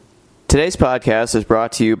Today's podcast is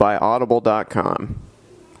brought to you by Audible.com.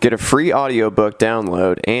 Get a free audiobook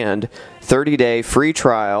download and 30-day free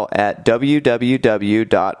trial at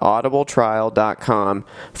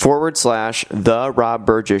www.audibletrial.com/The Rob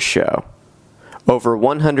Burgess Show. Over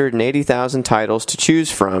 180,000 titles to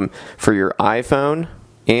choose from for your iPhone,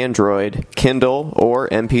 Android, Kindle, or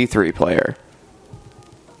MP3 player.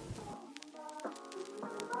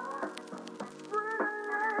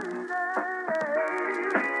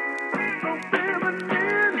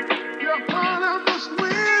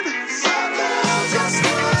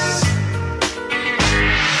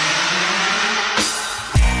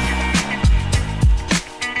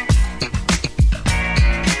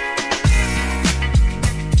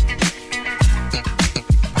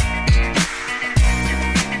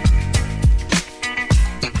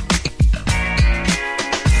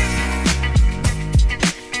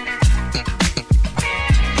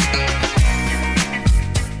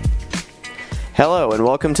 Hello and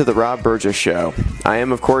welcome to the Rob Burgess Show. I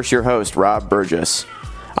am, of course, your host, Rob Burgess.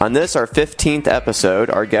 On this, our 15th episode,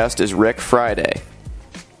 our guest is Rick Friday.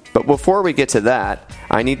 But before we get to that,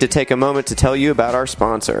 I need to take a moment to tell you about our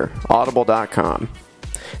sponsor, Audible.com.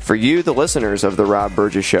 For you, the listeners of the Rob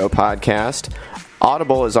Burgess Show podcast,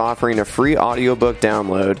 Audible is offering a free audiobook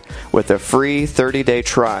download with a free 30-day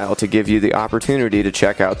trial to give you the opportunity to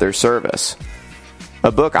check out their service.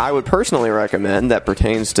 A book I would personally recommend that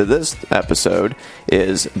pertains to this episode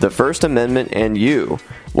is The First Amendment and You,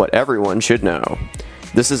 What Everyone Should Know.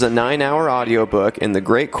 This is a 9-hour audiobook in the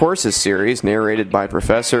Great Courses series narrated by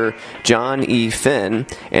Professor John E. Finn,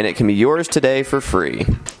 and it can be yours today for free.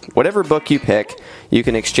 Whatever book you pick, you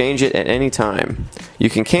can exchange it at any time. You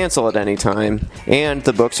can cancel at any time, and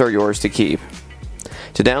the books are yours to keep.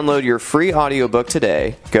 To download your free audiobook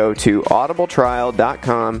today, go to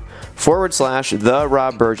audibletrial.com/The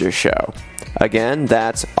Rob Burgess Show. Again,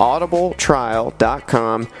 that's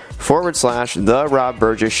audibletrial.com/The Rob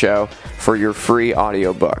Burgess Show for your free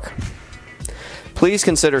audiobook. Please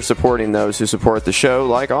consider supporting those who support the show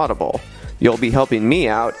like Audible. You'll be helping me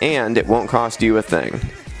out, and it won't cost you a thing.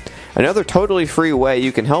 Another totally free way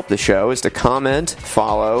you can help the show is to comment,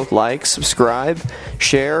 follow, like, subscribe,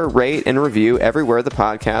 share, rate, and review everywhere the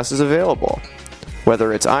podcast is available.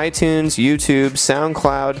 Whether it's iTunes, YouTube,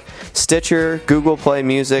 SoundCloud, Stitcher, Google Play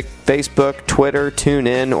Music, Facebook, Twitter,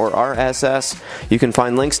 TuneIn, or RSS, you can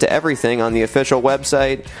find links to everything on the official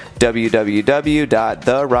website,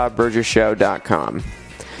 www.therobburgessshow.com.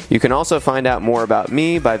 You can also find out more about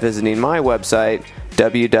me by visiting my website,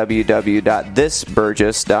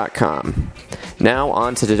 www.thisburgess.com. Now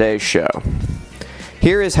on to today's show.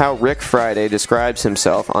 Here is how Rick Friday describes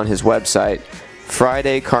himself on his website,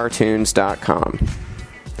 FridayCartoons.com.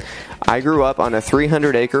 I grew up on a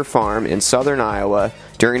 300-acre farm in southern Iowa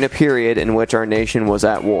during a period in which our nation was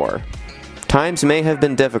at war. Times may have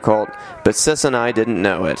been difficult, but Sis and I didn't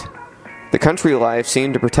know it. The country life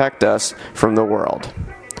seemed to protect us from the world.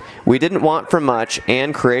 We didn't want for much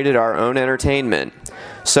and created our own entertainment.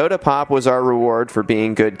 Soda pop was our reward for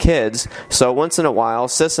being good kids, so once in a while,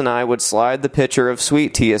 Sis and I would slide the pitcher of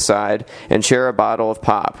sweet tea aside and share a bottle of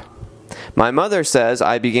pop. My mother says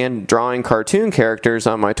I began drawing cartoon characters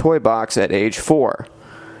on my toy box at age 4.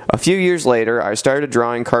 A few years later, I started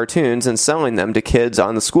drawing cartoons and selling them to kids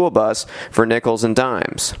on the school bus for nickels and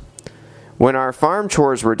dimes. When our farm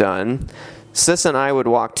chores were done, Sis and I would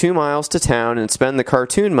walk 2 miles to town and spend the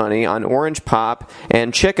cartoon money on orange pop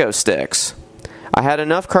and Chico sticks. I had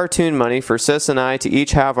enough cartoon money for Sis and I to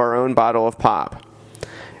each have our own bottle of pop.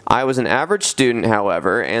 I was an average student,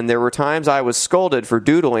 however, and there were times I was scolded for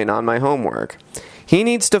doodling on my homework. "He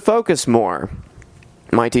needs to focus more,"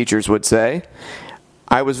 my teachers would say.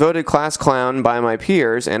 I was voted class clown by my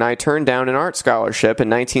peers, and I turned down an art scholarship in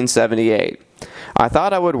 1978. I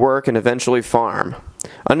thought I would work and eventually farm.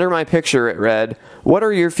 Under my picture it read, "What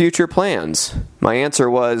are your future plans?" My answer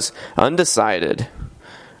was, "Undecided."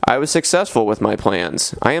 I was successful with my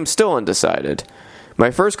plans. I am still undecided. My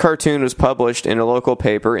first cartoon was published in a local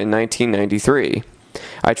paper in 1993.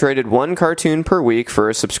 I traded 1 cartoon per week for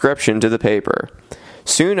a subscription to the paper.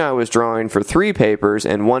 Soon I was drawing for 3 papers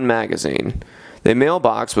and 1 magazine. The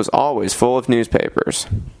mailbox was always full of newspapers.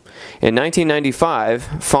 In 1995,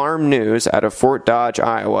 Farm News out of Fort Dodge,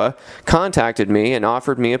 Iowa, contacted me and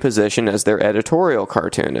offered me a position as their editorial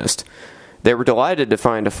cartoonist. They were delighted to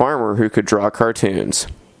find a farmer who could draw cartoons.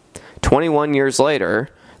 21 years later,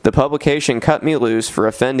 the publication cut me loose for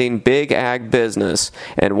offending big ag business,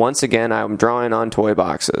 and once again I am drawing on toy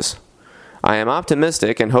boxes. I am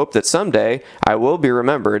optimistic and hope that someday I will be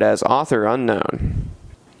remembered as author unknown.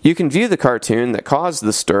 You can view the cartoon that caused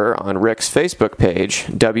the stir on Rick's Facebook page,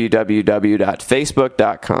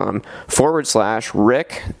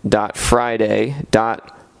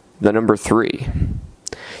 www.facebook.com/rick.friday.3.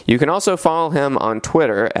 You can also follow him on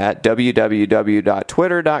Twitter at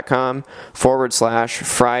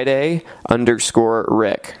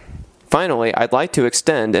www.twitter.com/Friday_Rick. Finally, I'd like to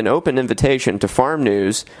extend an open invitation to Farm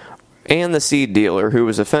News and the seed dealer who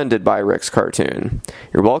was offended by Rick's cartoon.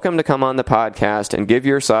 You're welcome to come on the podcast and give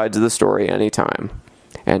your sides of the story anytime.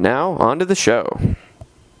 And now, on to the show.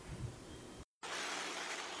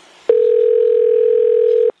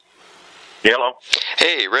 Hello.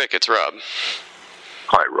 Hey, Rick, it's Rob.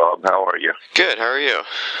 Hi, Rob. How are you? Good, how are you?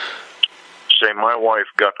 Say, my wife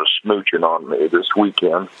got the smooching on me this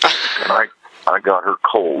weekend, and I got her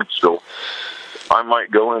cold, so I might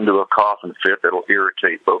go into a coughing fit that'll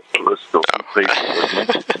irritate both of us. So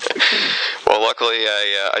Well, luckily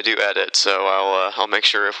I do edit, so I'll make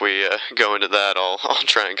sure if we go into that, I'll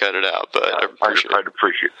try and cut it out. But I'd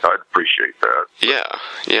appreciate that.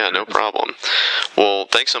 Yeah, no problem. Well,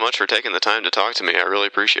 thanks so much for taking the time to talk to me. I really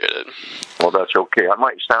appreciate it. Well, that's okay. I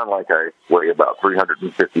might sound like I weigh about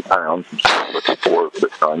 350 pounds,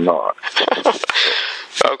 but I'm not.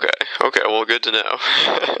 Okay. Well, good to know.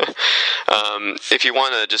 If you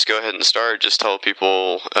want to just go ahead and start, just tell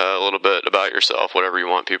people a little bit about yourself, whatever you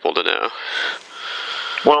want people to know.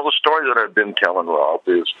 Well, the story that I've been telling, Rob,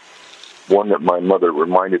 is one that my mother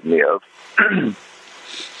reminded me of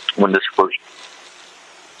when this first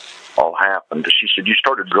all happened. She said, you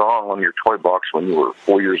started drawing on your toy box when you were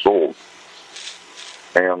 4 years old.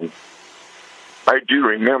 And I do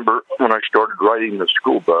remember when I started riding the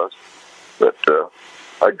school bus that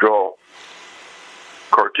I'd draw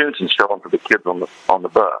cartoons and sell them to the kids on the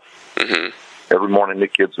bus. Mm-hmm. Every morning the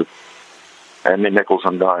kids would hand me nickels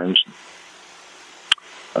and dimes,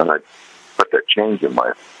 and I'd put that change in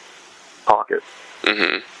my pocket.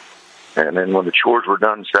 Mm-hmm. And then when the chores were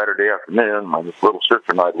done Saturday afternoon, my little sister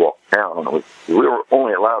and I'd walk down, and we were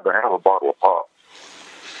only allowed to have a bottle of pop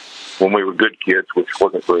when we were good kids, which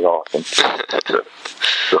wasn't very often. So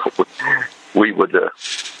we were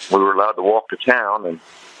allowed to walk to town, and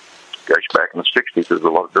gosh, back in the 60s, there was a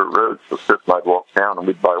lot of dirt roads, so Sis and I'd walk down, and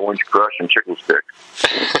we'd buy Orange Crush and Chickle Stick.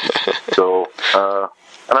 So,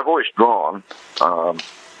 and I've always drawn. Got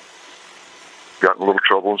in a little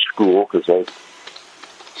trouble in school because I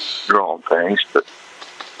drawn things, but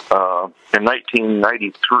in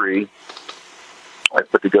 1993, I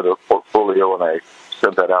put together a portfolio, and I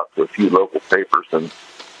sent that out to a few local papers, and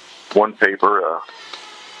one paper,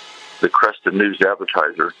 the Creston News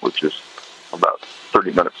Advertiser, which is about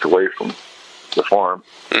 30 minutes away from the farm.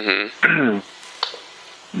 Mm-hmm.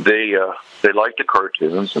 They liked the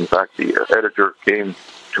cartoons. In fact, the editor came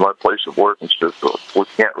to my place of work and said, we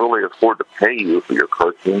can't really afford to pay you for your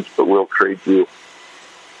cartoons, but we'll trade you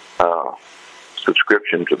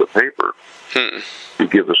subscription to the paper. You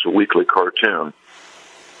give us a weekly cartoon.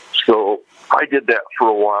 So I did that for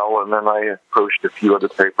a while, and then I approached a few other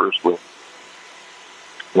papers with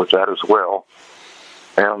that as well.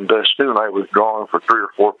 And soon I was drawing for 3 or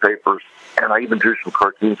 4 papers, and I even drew some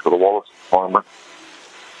cartoons for the Wallace Farmer,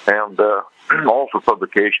 and all for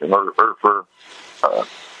publication or for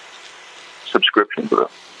subscription to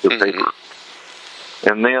the paper.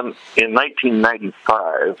 And then in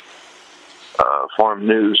 1995, Farm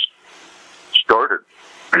News started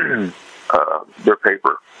their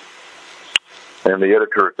paper, and the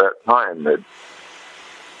editor at that time had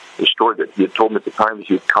the story that he had told me at the time is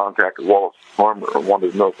he had contacted Wallace Farmer and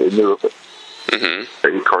wanted to know if they knew of it. Mm-hmm.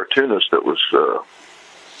 A cartoonist that was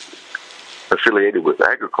affiliated with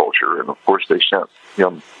agriculture, and of course they sent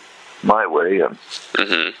him my way, and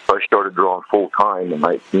I started drawing full-time in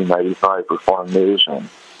 1995 for Farm News, and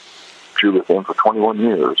drew with them for 21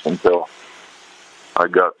 years until I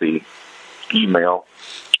got the email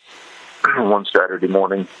one Saturday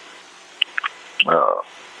morning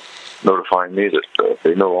notifying me that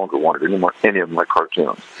they no longer wanted any of my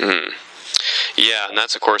cartoons. Yeah, and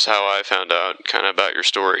that's of course how I found out kind of about your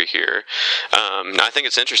story here. I think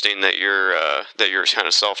it's interesting that you're kind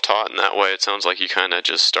of self-taught in that way. It sounds like you kind of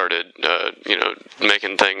just started,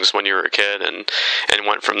 making things when you were a kid and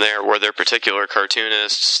went from there. Were there particular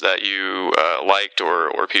cartoonists that you liked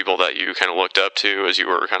or people that you kind of looked up to as you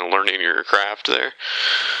were kind of learning your craft there?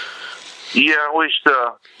 Yeah, I always.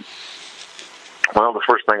 Well, the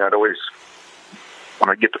first thing I'd always, when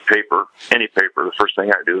I get the paper, any paper, the first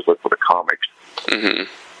thing I do is look for the comics. Mm-hmm.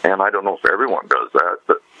 And I don't know if everyone does that,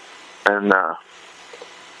 and I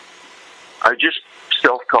just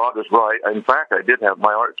self-taught is right. In fact, I did have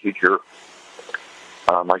my art teacher,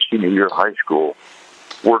 my senior year of high school,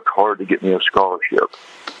 worked hard to get me a scholarship.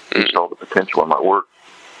 He saw the potential in my work.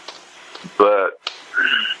 But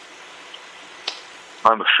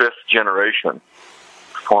I'm a fifth-generation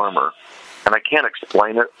farmer, and I can't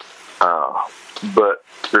explain it, but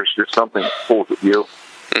there's just something that pulls at you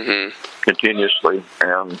continuously.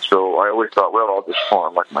 And so I always thought, well, I'll just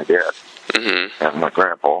farm like my dad and my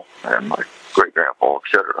grandpa and my great-grandpa,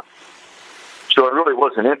 etc. So I really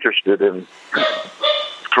wasn't interested in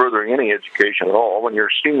furthering any education at all. When you're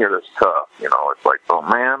a senior, that's tough. It's like, oh,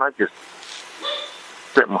 man, I just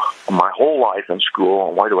spent my whole life in school,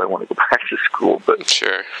 and why do I want to go back to school? But,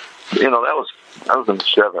 sure. That was in the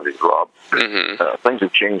 70s, Rob. Things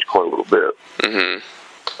have changed quite a little bit.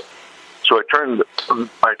 So I turned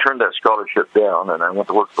that scholarship down, and I went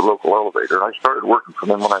to work for the local elevator. I started working for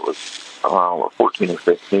them when I was 14 or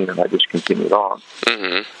 15, and I just continued on.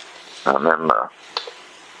 And then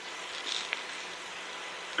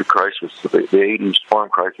the crisis, the 80s farm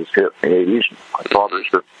crisis hit in the 80s. My father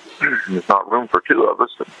said, there's not room for two of us,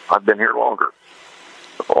 and I've been here longer.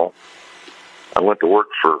 So I went to work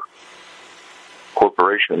for a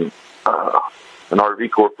corporation, an RV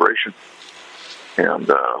corporation, and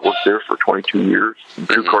worked there for 22 years, and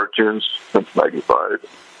two cartoons since 95.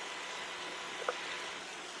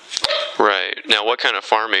 Right. Now, what kind of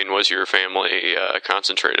farming was your family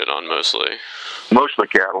concentrated on mostly? Mostly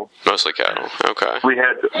cattle. Mostly cattle. Okay.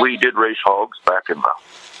 We did raise hogs back in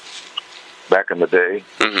the day,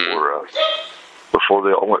 before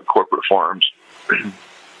they all went corporate farms,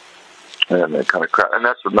 and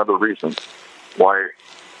that's another reason why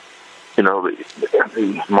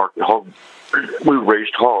the market hog. We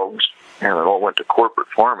raised hogs, and it all went to corporate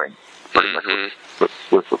farming, pretty much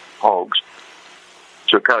with the hogs.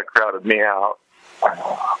 So it kind of crowded me out.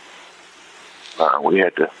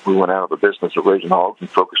 We went out of the business of raising hogs and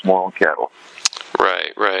focused more on cattle.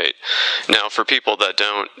 Right. Now, for people that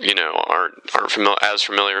aren't as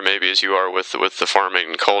familiar maybe as you are with the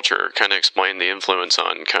farming culture, kind of explain the influence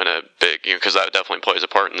on kind of big, because that definitely plays a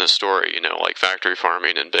part in this story, like factory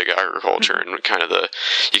farming and big agriculture, and you kind of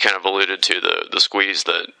alluded to the squeeze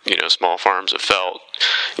that, small farms have felt,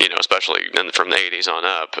 especially from the 80s on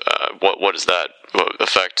up. What is that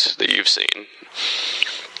effect that you've seen?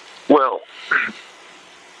 Well,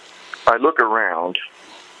 I look around.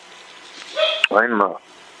 I'm a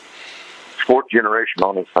fourth generation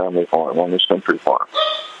on this family farm, on this country farm.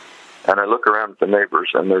 And I look around at the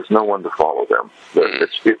neighbors, and there's no one to follow them.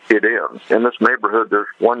 It ends. In this neighborhood, there's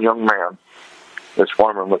one young man that's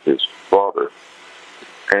farming with his father,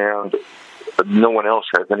 and no one else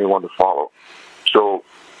has anyone to follow. So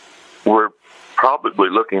we're probably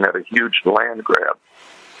looking at a huge land grab.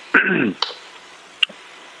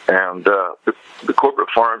 And the corporate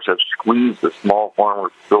farms have squeezed the small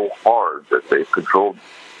farmers so hard that they've controlled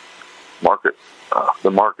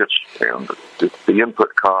the markets and the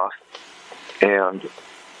input cost. And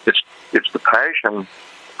it's the passion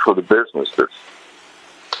for the business that's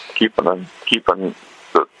keeping the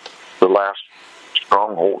last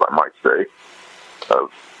stronghold, I might say,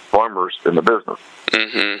 of farmers in the business.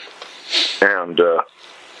 And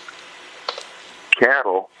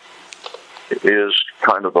cattle is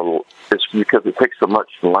kind of it's because it takes so much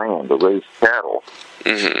land to raise cattle.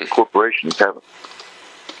 Corporations haven't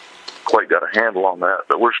quite got a handle on that,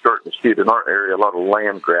 but we're starting to see it in our area, a lot of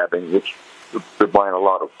land grabbing, which they're buying a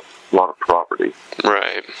lot of property.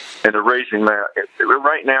 Right. And they're raising that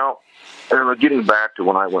right now. And we're getting back to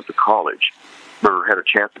when I went to college, or had a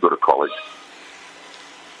chance to go to college.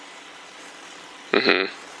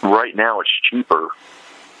 Right now, it's cheaper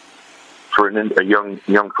for a young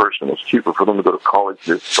person. It's cheaper for them to go to college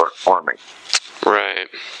than to start farming. Right.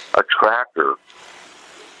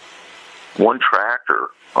 One tractor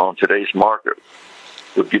on today's market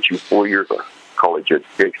would get you 4 years of college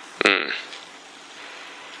education.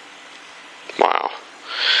 Wow.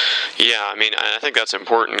 Yeah, I think that's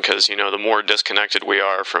important because, the more disconnected we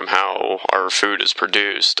are from how our food is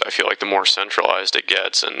produced, I feel like the more centralized it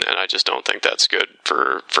gets, and I just don't think that's good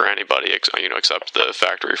for anybody, except the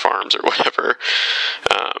factory farms or whatever.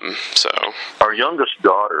 So our youngest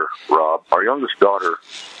daughter, Rob,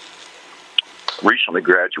 recently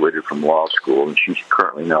graduated from law school, and she's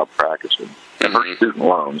currently now practicing. And her student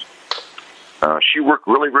loans, she worked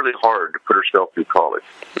really, really hard to put herself through college,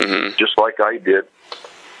 just like I did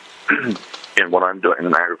in what I'm doing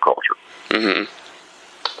in agriculture.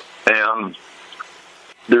 And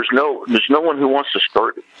there's no one who wants to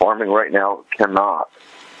start farming right now cannot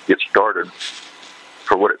get started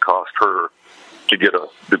for what it cost her to get a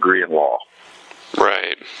degree in law.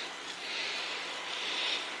 Right.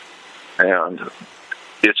 And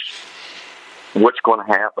it's what's going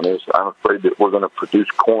to happen is I'm afraid that we're going to produce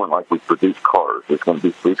corn like we produce cars. There's going to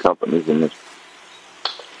be three companies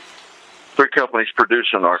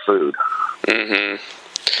producing our food,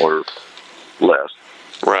 or less.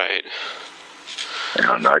 Right.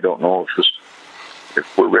 And I don't know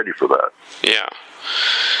if we're ready for that. Yeah.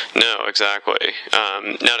 No, exactly.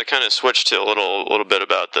 Now to kind of switch to a little bit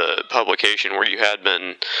about the publication where you had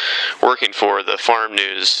been working for, the Farm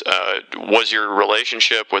News, was your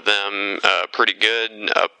relationship with them pretty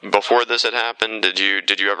good before this had happened? Did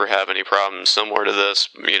you ever have any problems similar to this,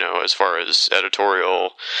 as far as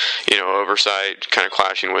editorial, oversight kind of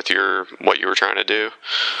clashing with what you were trying to do?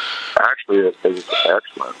 Actually, it's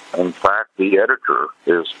excellent. In fact, the editor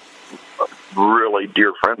is a really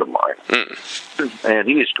dear friend of mine, and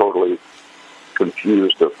he is totally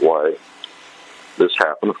confused of why this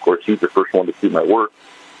happened. Of course, he's the first one to see my work,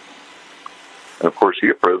 and of course, he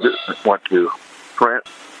approved it. It went to print,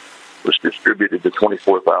 was distributed to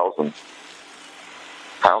 24,000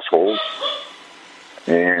 households,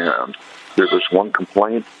 and there was one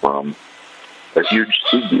complaint from a huge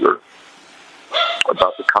seed dealer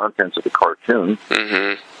about the contents of the cartoon,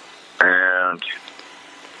 and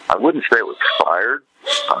I wouldn't say it was fired.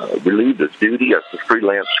 Relieved of duty as a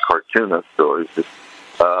freelance cartoonist. So it's just,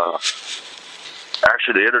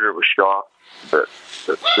 actually, the editor was shocked that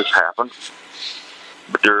this happened.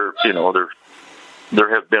 But there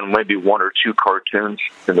have been maybe one or two cartoons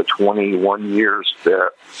in the 21 years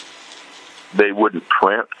that they wouldn't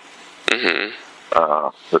print,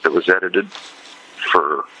 but that was edited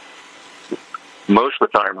for. Most of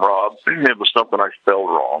the time, Rob, it was something I spelled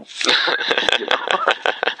wrong.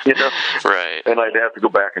 Right. And I'd have to go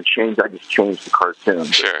back and change. I just changed the cartoon.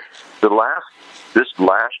 Sure. This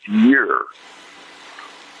last year,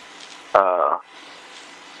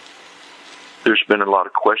 there's been a lot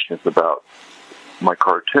of questions about my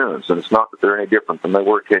cartoons, and it's not that they're any different than they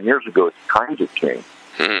were 10 years ago. It's times have changed.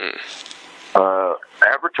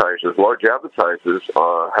 Advertisers, large advertisers,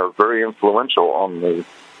 have very influential on the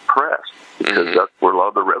press, because that's where a lot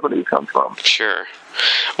of the revenue comes from. Sure.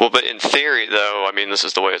 Well, but in theory, though, I mean, this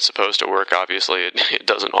is the way it's supposed to work. Obviously, it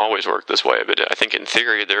doesn't always work this way, but I think in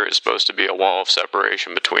theory there is supposed to be a wall of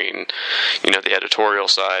separation between, the editorial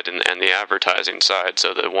side and the advertising side,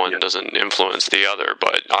 so that one doesn't influence the other.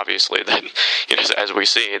 But obviously, that as we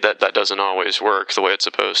see, that doesn't always work the way it's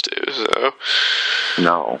supposed to. So.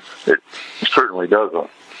 No, it certainly doesn't.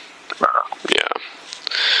 Yeah.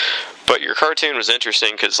 But your cartoon was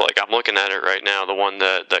interesting because, I'm looking at it right now, the one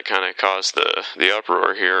that kind of caused the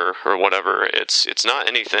uproar here or whatever. It's not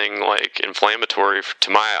anything inflammatory to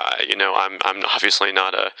my eye. I'm obviously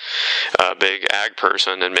not a big ag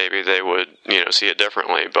person, and maybe they would see it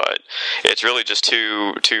differently. But it's really just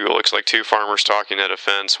two. It looks like two farmers talking at a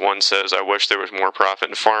fence. One says, "I wish there was more profit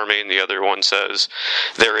in farming." The other one says,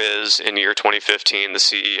 "There is. In year 2015, the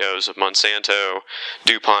CEOs of Monsanto,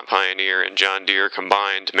 DuPont Pioneer, and John Deere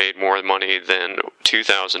combined made more money than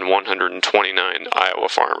 2,129 Iowa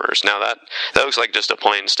farmers." Now that looks like just a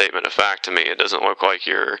plain statement of fact to me. It doesn't look like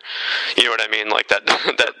you're, you know what I mean? Like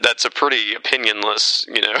that's a pretty opinionless,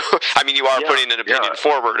 I mean, you are putting an opinion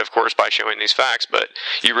forward, of course, by showing these facts, but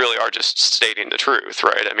you really are just stating the truth,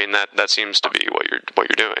 right? I mean, that seems to be what you're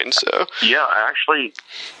doing. So yeah, actually,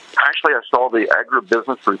 I saw the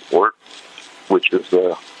agribusiness report, which is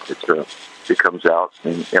it comes out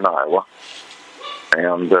in Iowa.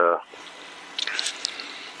 And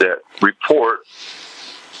that report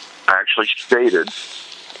actually stated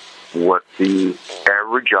what the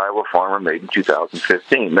average Iowa farmer made in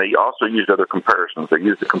 2015. They also used other comparisons. They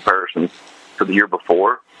used the comparison to the year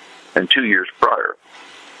before and 2 years prior.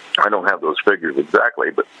 I don't have those figures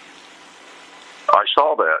exactly, but I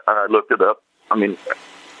saw that and I looked it up. I mean,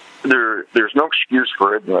 there's no excuse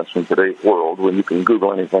for ignorance in today's world when you can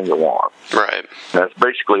Google anything you want. Right. That's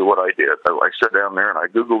basically what I did. I sat down there and I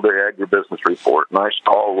Googled the agribusiness report, and I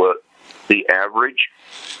saw what the average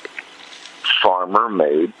farmer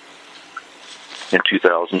made in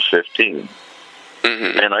 2015.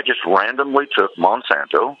 And I just randomly took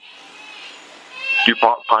Monsanto,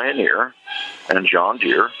 DuPont Pioneer, and John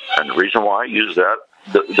Deere. And the reason why I use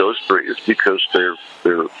those three is because they're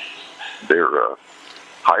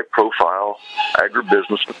high-profile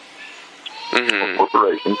agribusiness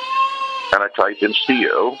corporations, and I typed in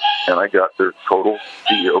CEO, and I got their total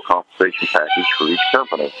CEO compensation package for each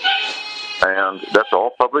company. And that's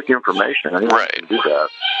all public information. Anyone can do that.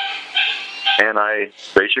 And I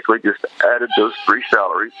basically just added those three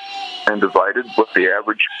salaries and divided what the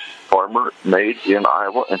average farmer made in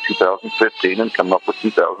Iowa in 2015 and come up with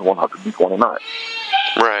 2,129.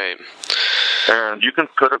 Right. And you can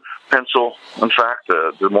put a pencil. In fact,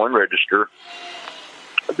 the Des Moines Register,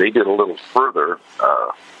 they did a little further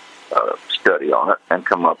study on it and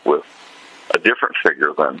come up with a different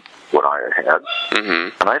figure than what I had.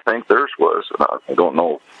 Mm-hmm. And I think theirs was, I don't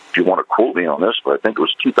know if you want to quote me on this, but I think it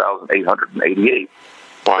was 2,888.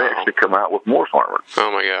 Wow. They actually come out with more farmers.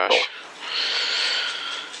 Oh my gosh.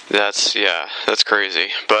 That's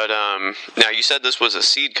crazy. But now you said this was a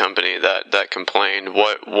seed company that complained.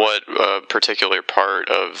 What particular part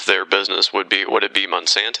of their business would be? Would it be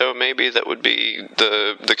Monsanto maybe that would be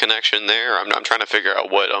the connection there? I'm trying to figure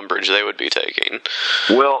out what umbrage they would be taking.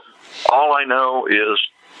 Well, all I know is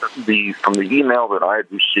from the email that I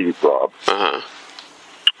had received, Rob. Uh-huh.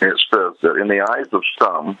 It says that in the eyes of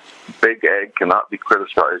some, Big Ag cannot be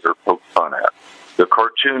criticized or poked fun at. The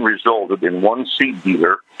cartoon resulted in one seed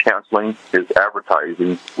dealer canceling his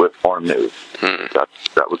advertising with Farm News.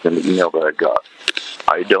 That was in the email that I got.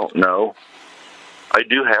 I don't know. I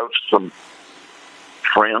do have some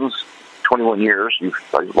friends, 21 years.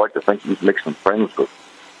 I'd like to think you've made some friends with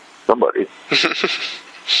somebody.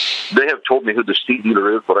 They have told me who the seed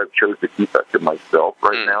dealer is, but I've chosen to keep that to myself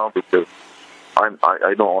right now because I'm not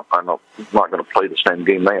going to play the same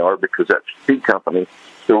game they are, because that seed company,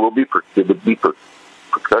 there would be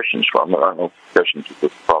repercussions from it. I don't know if repercussions is the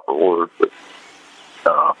proper word, but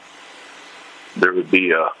there would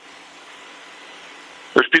be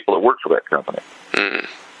there's people that work for that company.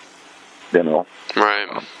 You know,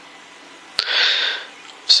 right?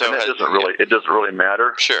 So and it doesn't really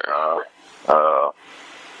matter. Sure.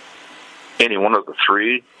 Any one of the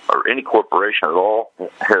three or any corporation at all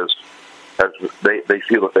they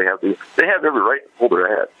feel that they have every right to pull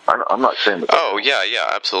their ad. I'm not saying that. Oh yeah,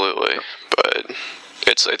 absolutely. But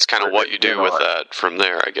it's kind of what you do with that from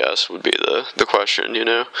there, I guess, would be the question, you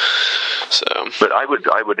know. So, but I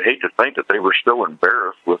would hate to think that they were still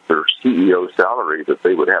embarrassed with their CEO salary, that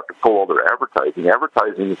they would have to pull all their advertising.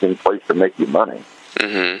 Advertising is in place to make you money.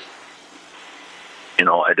 Mm-hmm. You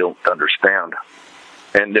know, I don't understand.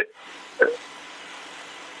 And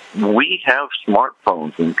we have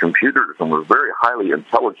smartphones and computers, and we're very highly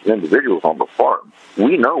intelligent individuals on the farm.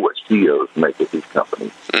 We know what CEOs make with these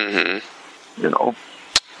companies. Mm-hmm. You know,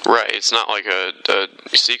 right? It's not like a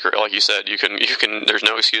secret, like you said. You can. There's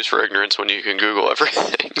no excuse for ignorance when you can Google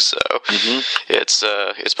everything. So it's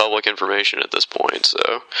public information at this point.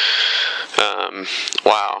 So,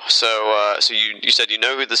 wow. So you said you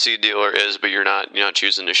know who the seed dealer is, but you're not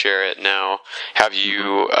choosing to share it. Now, have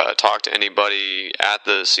you talked to anybody at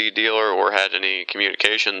the seed dealer or had any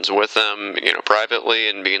communications with them, privately,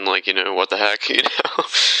 and being like, what the heck,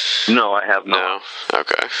 No, I have not. No.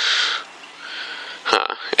 Okay.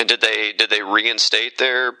 Huh. And did they reinstate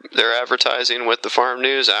their advertising with the Farm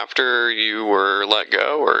News after you were let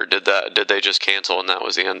go, or did they just cancel and that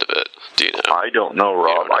was the end of it? Do you know? I don't know,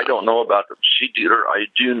 Rob. I don't know about the seed dealer. I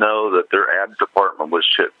do know that their ad department was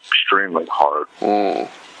hit extremely hard. Ooh.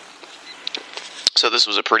 So this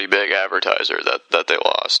was a pretty big advertiser that they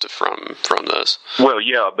lost from this. Well,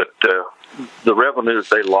 yeah, but the revenues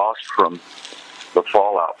they lost from the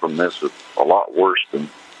fallout from this is a lot worse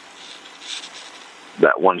than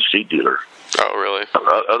that one seed dealer. Oh, really?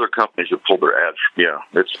 Other companies have pulled their ads. Yeah,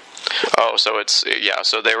 it's. Oh, so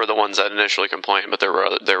so they were the ones that initially complained, but there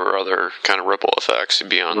were other kind of ripple effects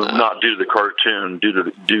beyond that. Not due to the cartoon, due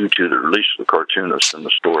to the release of the cartoonist in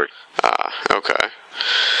the story. Okay.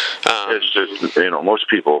 It's just, most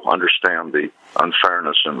people understand the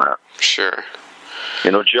unfairness in that. Sure.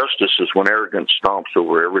 Justice is when arrogance stomps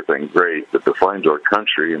over everything great that defines our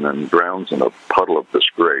country and then drowns in a puddle of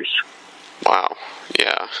disgrace. Wow.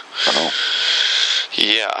 Yeah.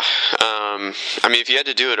 Yeah. If you had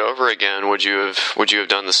to do it over again, would you have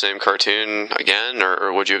done the same cartoon again,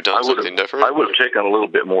 or would you have done something different? I would have taken a little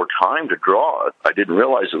bit more time to draw it. I didn't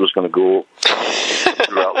realize it was going to go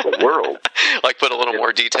throughout the world. Like put a little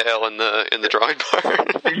more detail in the drawing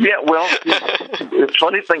part. Yeah. Well, the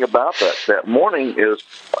funny thing about that morning is,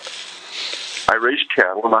 I raise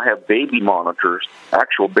cattle and I have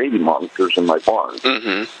actual baby monitors in my barn.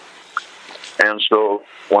 Mm-hmm. And so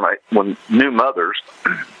when new mothers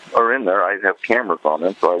are in there, I have cameras on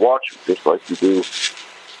them, so I watch them just like you do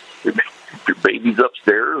your babies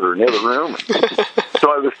upstairs or in the other room.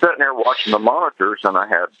 So I was sitting there watching the monitors, and I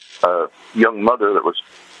had a young mother that was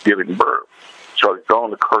giving birth. So I was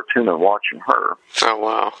drawing the cartoon and watching her. Oh,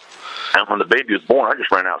 wow. And when the baby was born, I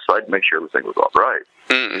just ran outside to make sure everything was all right.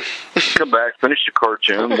 Come back, finish the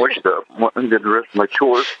cartoon, washed up, went and did the rest of my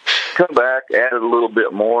chores. Come back, added a little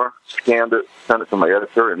bit more, scanned it, sent it to my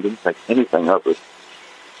editor, and didn't think anything of it.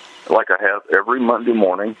 Like I have every Monday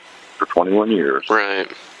morning for 21 years.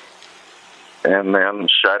 Right. And then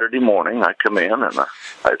Saturday morning, I come in and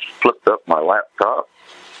I flipped up my laptop,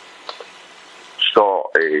 saw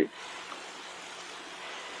an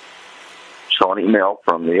email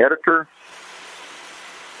from the editor,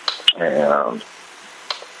 and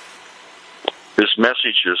this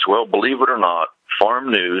message is, well, believe it or not,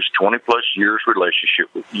 Farm News, 20-plus years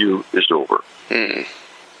relationship with you is over. And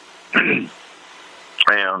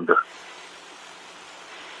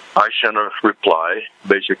I sent a reply,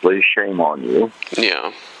 basically, shame on you.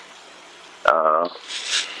 Yeah.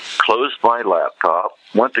 Closed my laptop,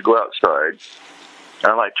 went to go outside,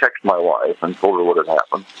 and I texted my wife and told her what had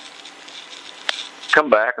happened. Come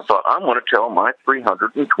back and thought, I'm going to tell my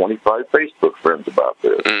 325 Facebook friends about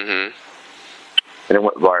this. Mm-hmm. And it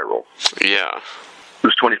went viral. Yeah.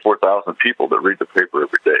 There's 24,000 people that read the paper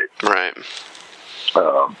every day. Right.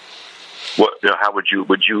 How would you,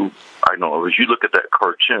 I don't know, as you look at that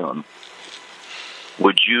cartoon,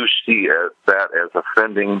 would you see that as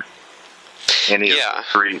offending any of the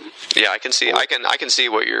three? Yeah, I can see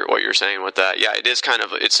what you're saying with that. Yeah, it is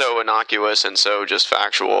it's so innocuous and so just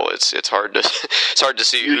factual. It's hard to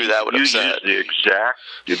see who that would have said. You used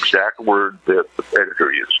the exact word that the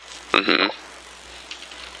editor used. Mm-hmm.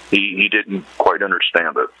 He didn't quite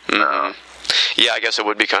understand it. Mm-hmm. Yeah, I guess it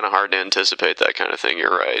would be kind of hard to anticipate that kind of thing.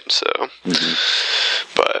 You're right. So,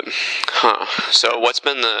 but, So, what's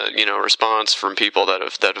been the response from people that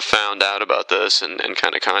have found out about this and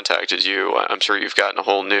kind of contacted you? I'm sure you've gotten a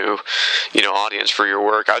whole new audience for your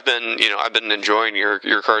work. I've been enjoying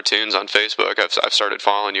your cartoons on Facebook. I've started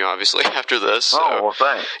following you obviously after this. So, oh, well,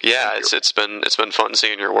 thanks. Yeah, it's been fun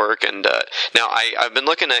seeing your work. And now I've been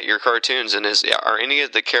looking at your cartoons, and are any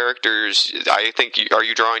of the characters? Are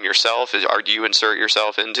you drawing yourself? Do you insert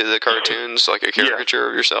yourself into the cartoons, like a caricature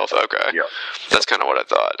of yourself? Okay, yeah, that's kind of what I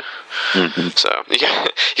thought. Mm-hmm. So you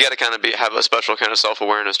got to kind of have a special kind of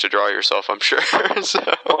self-awareness to draw yourself, I'm sure. So.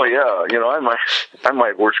 Oh yeah, I'm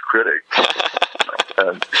my worst critic.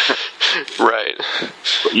 Right.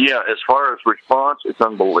 Yeah, as far as response, it's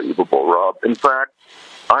unbelievable, Rob. In fact,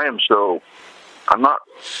 I'm not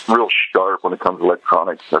real sharp when it comes to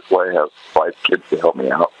electronics. That's why I have 5 kids to help me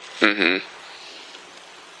out. Mm-hmm.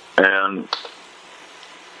 And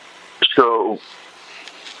so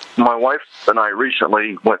my wife and I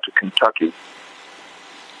recently went to Kentucky,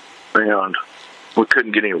 and we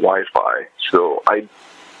couldn't get any Wi-Fi. So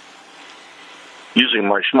using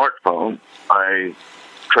my smartphone, I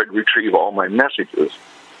tried to retrieve all my messages.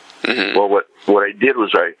 Mm-hmm. Well, what I did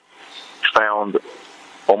was I found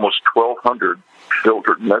almost 1,200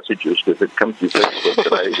 filtered messages that had come through Facebook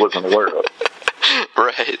that I wasn't aware of.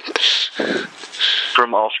 Right.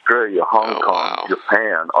 From Australia, Hong Kong,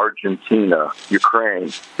 Japan, Argentina,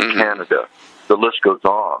 Ukraine, Canada. The list goes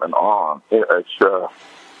on and on. It's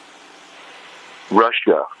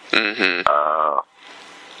Russia. Mm-hmm.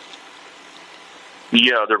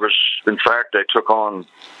 There was, in fact, I took on,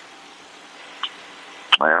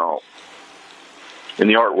 in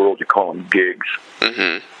the art world you call them gigs.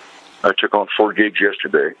 Mm-hmm. I took on 4 gigs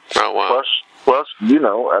yesterday. Oh, wow. Plus,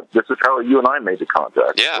 this is how you and I made the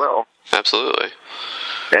contact. Yeah, well, absolutely.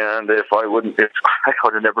 And if I would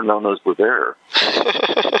have never known those were there.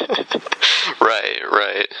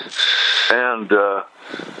 Right. And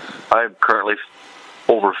I'm currently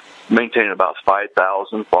maintaining about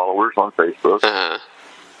 5,000 followers on Facebook. Uh-huh.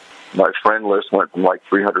 My friend list went from like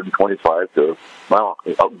 325 to,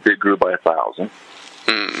 it grew by 1,000.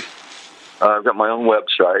 I've got my own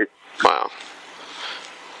website. Wow.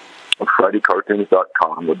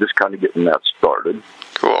 FridayCartoons.com. We're just kind of getting that started.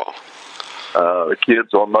 Cool. The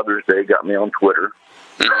kids on Mother's Day got me on Twitter.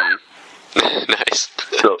 Mm-hmm. Nice.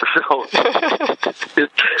 So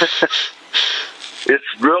it's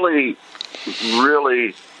really,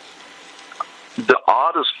 really the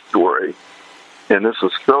oddest story, and this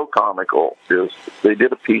is so comical, is they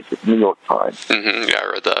did a piece at the New York Times. Mm-hmm. Yeah, I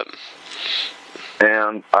read that.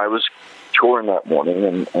 And I was touring that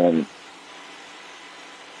morning, and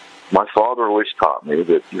my father always taught me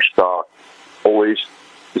that your stock always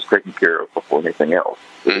is taken care of before anything else.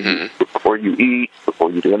 Mm-hmm. Before you eat, before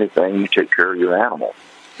you do anything, you take care of your animal.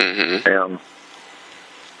 Mm-hmm. And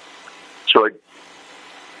so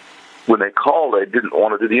when they called, I didn't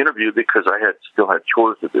want to do the interview because I still had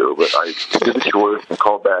chores to do, but I did the chores and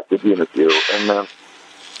called back, did the interview, and then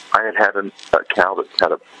I had a cow that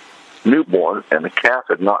had a newborn, and the calf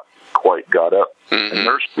had not quite got up and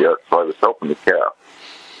nursed yet, so I was helping the calf.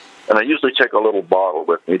 And I usually take a little bottle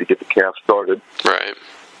with me to get the calf started. Right.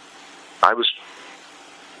 I was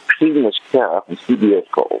feeding this calf, and CBS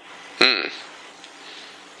called,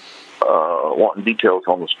 wanting details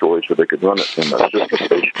on the story so they could run it in their sister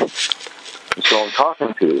station. And so I'm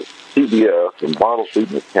talking to CBS and bottle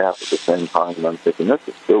feeding the calf at the same time, and I'm thinking, this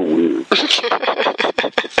is so weird.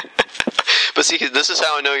 But see, this is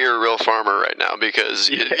how I know you're a real farmer right now, because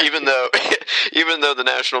even though the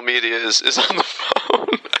national media is on the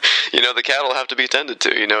phone, the cattle have to be tended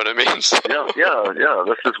to. You know what I mean? So. Yeah.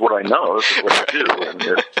 This is what I know. This is what I do.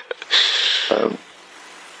 And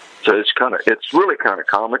so it's really kind of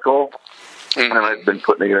comical, and I've been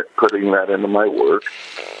putting that into my work.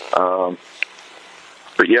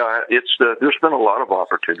 But yeah, there's been a lot of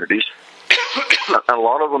opportunities, a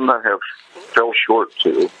lot of them that have fell short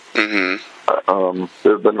too. Mm-hmm.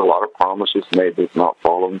 There have been a lot of promises made that's not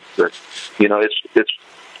followed. That it's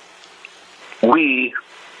we,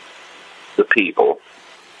 the people,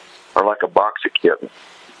 are like a box of kittens.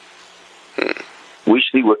 We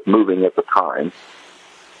see what's moving at the time,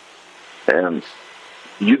 and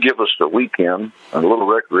you give us the weekend and a little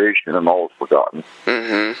recreation, and all is forgotten.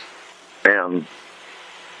 Mm-hmm. And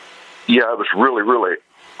yeah, I was really, really.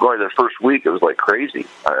 Boy, the first week it was like crazy.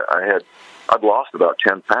 I'd lost about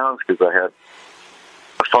 10 pounds because I had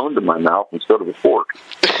a phone to my mouth instead of a fork.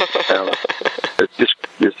 And it's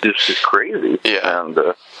just crazy. Yeah.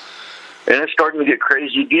 And it's starting to get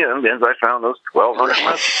crazy again because I found those 1,200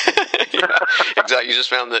 messages. Yeah, exactly. You just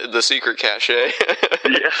found the secret cache. Yeah,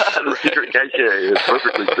 the secret cache is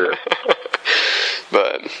perfectly fit.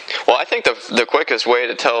 But, well, I think the quickest way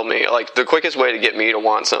to tell me, like, the quickest way to get me to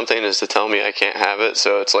want something is to tell me I can't have it.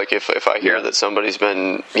 So it's like if I hear that somebody's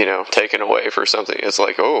been, taken away for something, it's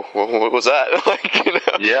like, oh, well, what was that?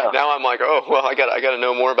 Now I'm like, oh, well, I got to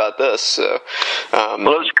know more about this. So,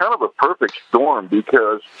 well, it's kind of a perfect storm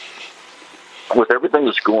because with everything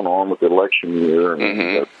that's going on with the election year,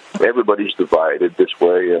 and everybody's divided this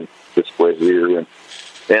way and this way here, and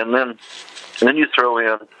then you throw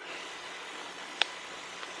in.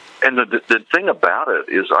 And the thing about it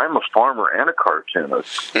is I'm a farmer and a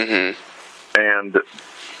cartoonist. Mm-hmm. And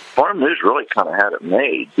Farm News really kind of had it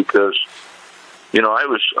made because,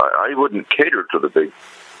 I wouldn't cater to the big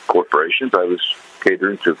corporations. I was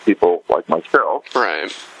catering to people like myself.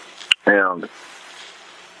 Right. And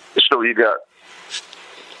so you got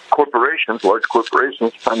large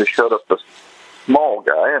corporations trying to shut up the small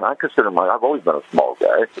guy, and I consider I've always been a small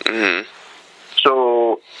guy. Mm-hmm.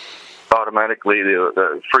 So automatically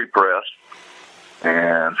the free press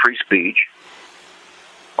and free speech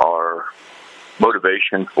are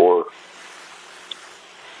motivation for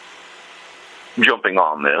jumping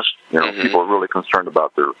on this. People are really concerned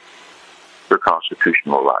about their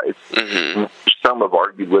constitutional rights. Mm-hmm. Some have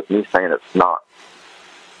argued with me saying it's not.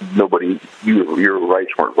 Your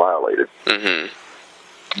rights weren't violated.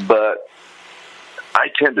 Mm-hmm. But I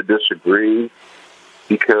tend to disagree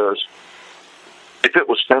because if it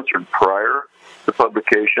was censored prior to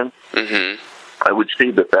publication, I would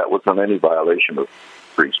see that wasn't any violation of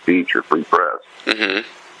free speech or free press. Mm-hmm.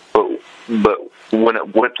 But when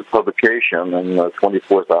it went to publication and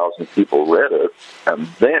 24,000 people read it, and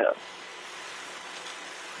then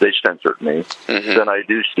they censored me, then I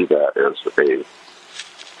do see that as a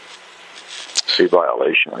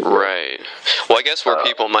violation. Right. Well, I guess where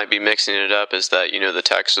people might be mixing it up is that, the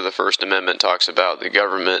text of the First Amendment talks about the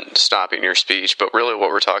government stopping your speech, but really what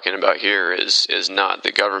we're talking about here is not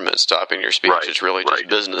the government stopping your speech. Right. It's really just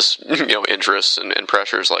business, interests and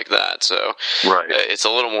pressures like that. So it's a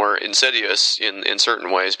little more insidious in certain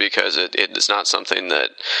ways because it's not something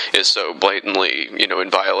that is so blatantly, in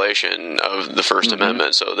violation of the First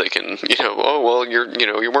Amendment. So they can,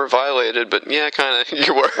 you weren't violated, but yeah, kind of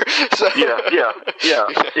you were. So. Yeah.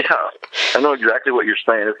 I know exactly what you're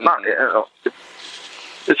saying. It's not.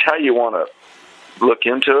 It's how you want to look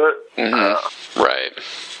into it. Right.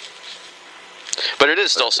 But it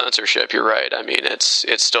is still censorship. You're right. I mean, it's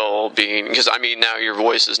still being because now your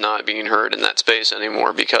voice is not being heard in that space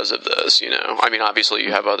anymore because of this. I mean, obviously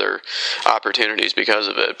you have other opportunities because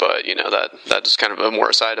of it, but that's kind of a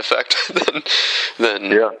more side effect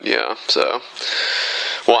than So.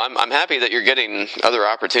 Well, I'm happy that you're getting other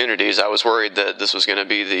opportunities. I was worried that this was going to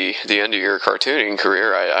be the end of your cartooning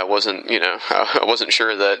career. I wasn't, I wasn't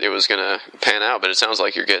sure that it was going to pan out, but it sounds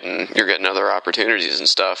like you're getting other opportunities and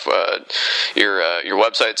stuff. Your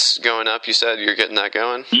website's going up. You said you're getting that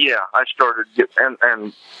going. Yeah, I started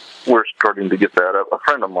and we're starting to get that up. A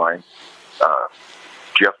friend of mine,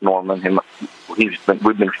 Jeff Norman, we've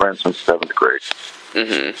been friends since 7th grade,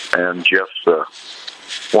 and Jeff's a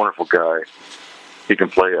wonderful guy. He can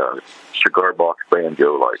play a cigar box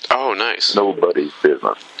banjo like nice, nobody's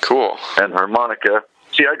business. Cool. And harmonica.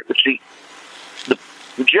 Jeff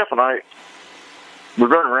and I, we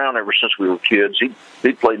run around ever since we were kids.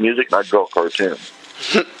 He'd play music and I'd draw cartoons.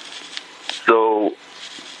 So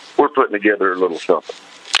we're putting together a little something.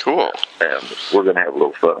 Cool. And we're going to have a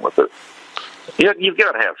little fun with it. Yeah, you've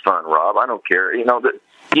got to have fun, Rob. I don't care. You know,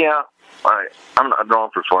 I'm not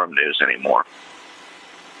drawn for farm news anymore.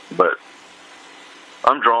 But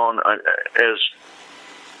I'm drawn, as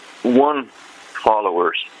one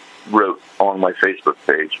follower wrote on my Facebook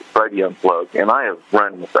page, Friday Unplugged, and I have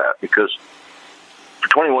run with that because for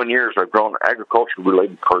 21 years I've drawn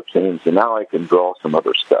agriculture-related cartoons, and now I can draw some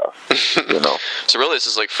other stuff, you know. So really this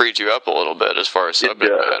has like freed you up a little bit as far as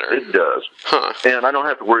subject matter. It does. Huh. And I don't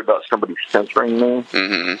have to worry about somebody censoring me.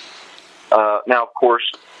 Mm-hmm. Now, of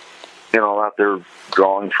course, you know, out there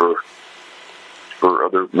drawing for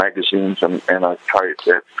other magazines, and I try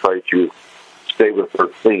to stay with their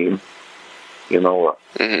theme. You know,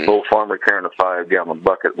 old farmer carrying a 5-gallon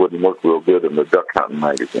bucket wouldn't work real good in the duck hunting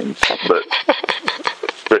magazine.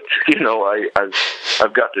 But you know,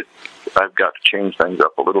 I've got to change things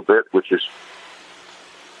up a little bit, which is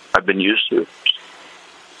I've been used to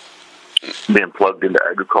being plugged into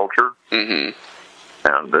agriculture, and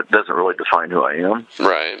it doesn't really define who I am.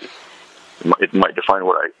 Right. It might define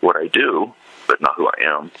what I do, but not who I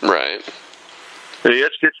am. Right.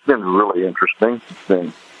 It's been really interesting.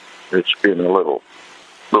 It's been a little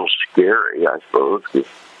scary, I suppose, 'cause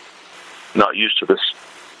not used to this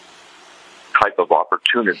type of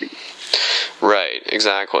opportunity. Right,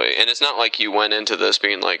 exactly. And it's not like you went into this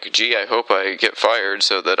being like, gee, I hope I get fired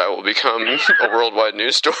so that I will become a worldwide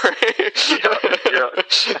news story. Yeah.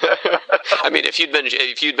 I mean, if you'd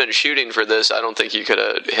been shooting for this, I don't think you could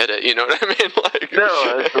have hit it, you know what I mean? Like,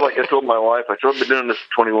 no, like I told my wife, I've been doing this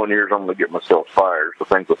for 21 years, I'm going to get myself fired, so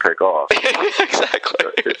things will take off.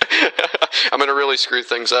 Exactly. I'm going to really screw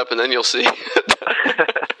things up, and then you'll see.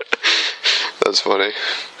 That's funny.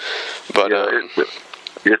 But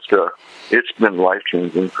it's been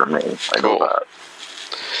life-changing for me. I know that.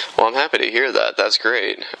 Well, I'm happy to hear that. That's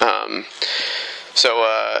great.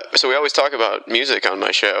 So we always talk about music on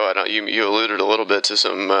my show. You alluded a little bit to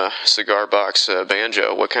some cigar box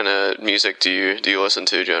banjo. What kind of music do you listen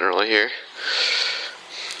to generally here?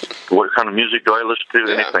 What kind of music do I listen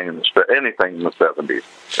to? Yeah. Anything in the 70s. Anything in the 70s.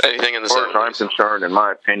 As far as I'm concerned, in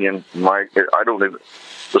my opinion,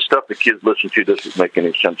 the stuff the kids listen to doesn't make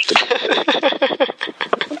any sense to me.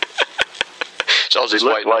 It's all just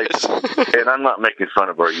white noise. And I'm not making fun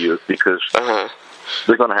of our youth because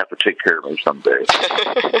they're going to have to take care of me someday.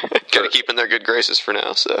 Got to keep in their good graces for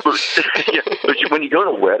now. So, but when you go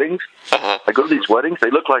to weddings, I go to these weddings.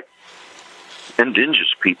 They look like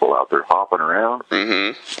indigenous people out there hopping around.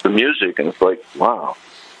 The music, and it's like, wow,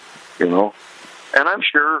 you know. And I'm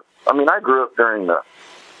sure. I mean, I grew up during the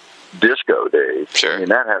disco days. Sure. I mean,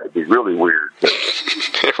 that had to be really weird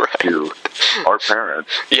to our parents.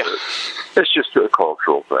 Yeah. But it's just a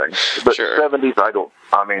cultural thing. But sure. 70s, I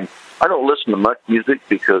don't listen to much music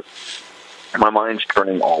because my mind's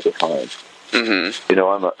turning all the time. You know,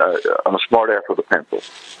 I'm a smart ass with a pencil.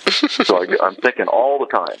 So I'm thinking all the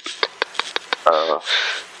time.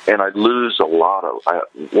 And I lose a lot of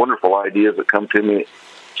wonderful ideas that come to me.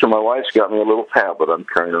 So my wife's got me a little tablet I'm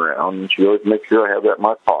carrying around, and she always makes sure I have that in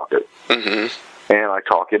my pocket. And I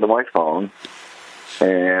talk into my phone,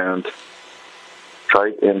 and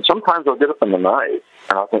sometimes I'll get up in the night,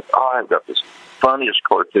 and I'll think, I've got this funniest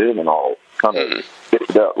cartoon, and I'll kind of get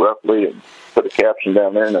it out roughly and put a caption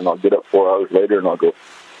down there, and then I'll get up 4 hours later, and I'll go,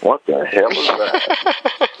 what the hell is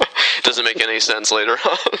that? Doesn't make any sense later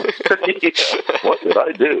on. What did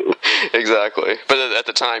I do? Exactly. But at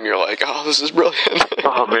the time, you're like, oh, this is brilliant.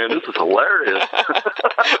 Oh, man, this is hilarious.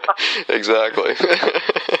 Exactly.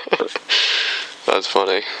 That's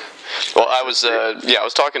funny. Well, I was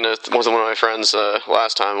talking to one of my friends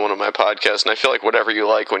last time on one of my podcasts, and I feel like whatever you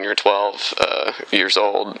like when you're 12 years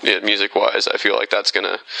old, music-wise, I feel like that's going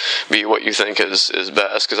to be what you think is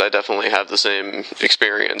best, because I definitely have the same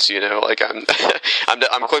experience, you know, like I'm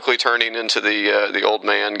quickly turning into the old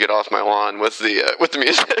man, get off my lawn with the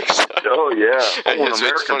music. So. Oh, yeah.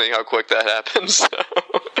 It's funny how quick that happens.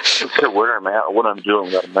 So. Where I'm at, what I'm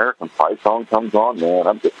doing, that American Pie song comes on, man,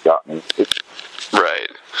 I'm just got me. Right.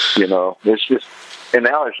 You know, it's just, and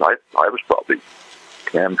now I was probably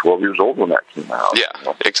 10, 12 years old when that came out. Yeah, you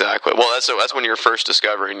know? Exactly. Well, that's when you're first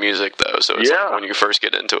discovering music, though. So it's like when you first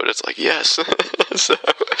get into it, it's like, yes. So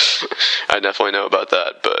I definitely know about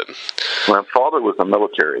that. But my father was a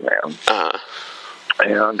military man,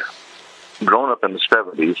 and growing up in the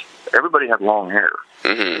 70s, everybody had long hair.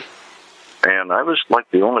 And I was like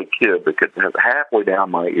the only kid that could have halfway down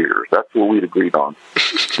my ears. That's what we'd agreed on.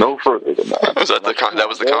 No further than that. That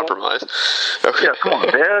was the compromise? Okay. Yeah, come on,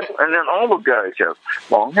 Dad. And then all the guys have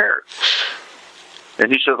long hair.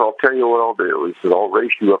 And he says, I'll tell you what I'll do. He said, I'll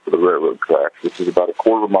race you up to the railroad tracks, which is about a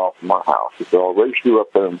quarter of a mile from my house. He said, I'll race you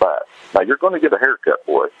up there and back. Now, you're going to get a haircut,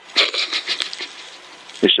 boy.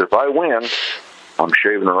 He said, if I win, I'm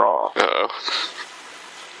shaving her off. Uh-oh.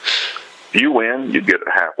 If you win, you get it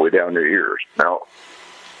halfway down your ears. Now,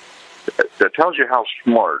 that tells you how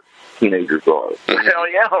smart teenagers are. Hell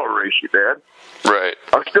yeah, I'll race you, Dad. Right.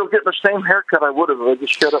 I'm still getting the same haircut I would have if I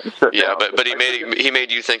just shut up and sat down. But he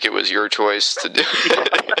made you think it was your choice to do it.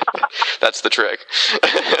 That's the trick.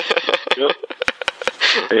 Yep.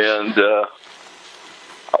 And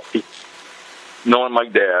knowing my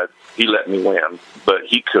dad, he let me win, but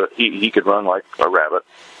he could run like a rabbit.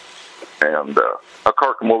 And a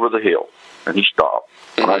car come over the hill, and he stopped,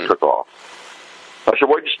 and I took off. I said,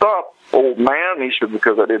 why'd you stop, old man? He said,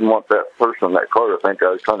 because I didn't want that person in that car to think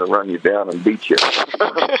I was trying to run you down and beat you.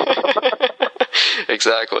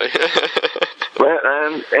 Exactly.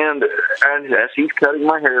 and as he's cutting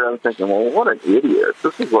my hair, I'm thinking, well, what an idiot.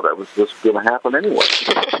 This is what was just going to happen anyway.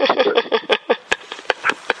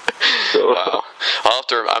 Wow. I'll have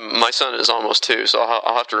to. My son is almost 2, so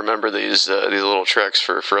I'll have to remember these little tricks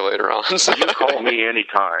for later on. So. You call me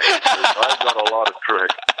anytime. I've got a lot of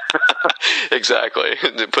tricks. Exactly.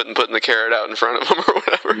 Putting the carrot out in front of him or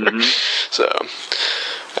whatever. Mm-hmm. So,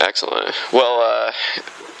 excellent. Well,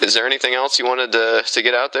 is there anything else you wanted to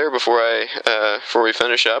get out there before we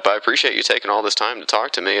finish up? I appreciate you taking all this time to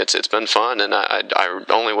talk to me. It's been fun, and I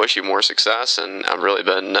only wish you more success. And I've really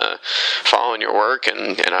been following your work,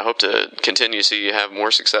 and I hope to continue to see you have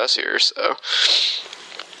more success here. So,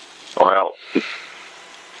 well,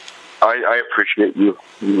 I appreciate you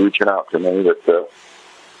reaching out to me. That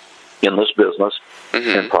in this business, mm-hmm.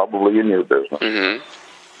 and probably in your business, mm-hmm.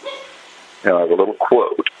 and I have a little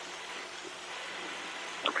quote.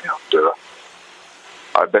 And,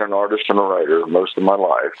 I've been an artist and a writer most of my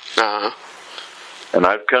life. Uh-huh. And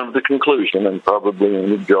I've come to the conclusion, and probably in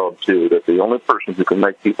your job too, that the only person who can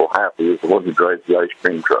make people happy is the one who drives the ice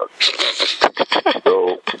cream truck.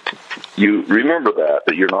 So you remember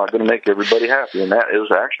that you're not going to make everybody happy. And that is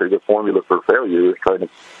actually the formula for failure, is trying to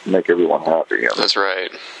make everyone happy. That's right.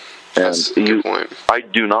 And that's a good point. I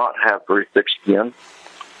do not have very thick skin.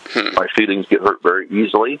 My feelings get hurt very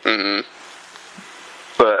easily. Mm-hmm.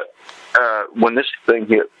 But when this thing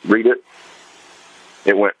hit Read It,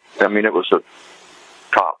 it went, it was a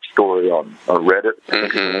top story on Reddit, I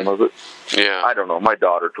think is the name of it. Yeah. I don't know. My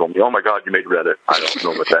daughter told me, oh my God, you made Reddit. I don't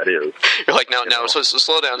know what that is. You're like, now, so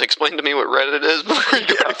slow down. Explain to me what Reddit is before you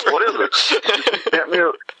do anything. What is it?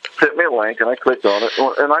 Sent me a link, and I clicked on it,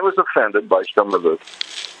 and I was offended by some of the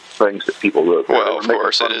things that people wrote. Well, of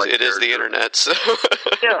course, it is the internet. So.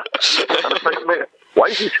 Yeah. I was like, man, why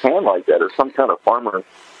is his hand like that? Or some kind of farmer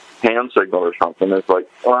hand signal or something. It's like,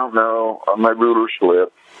 well, no, my ruler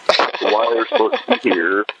slipped. The wire's supposed to be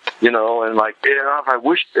here, and like, I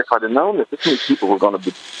wish if I'd have known that this many people were going to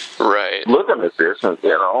be looking at this, and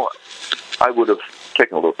I would have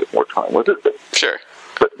taken a little bit more time with it. But, sure.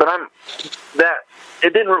 But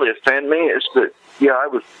it didn't really offend me. It's that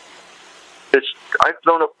I've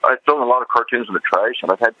thrown a lot of cartoons in the trash,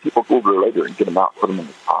 and I've had people go over later and get them out and put them in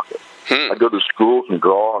their pocket. I go to schools and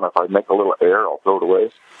draw, and if I make a little error, I'll throw it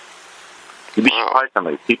away. You'd be surprised how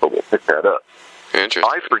many people will pick that up. Interesting.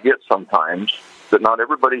 I forget sometimes that not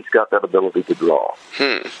everybody's got that ability to draw.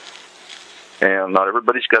 And not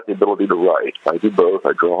everybody's got the ability to write. I do both.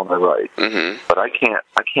 I draw and I write. Mm-hmm. But I can't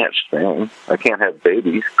sing. I can't have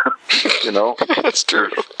babies. That's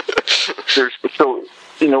true.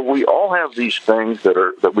 We all have these things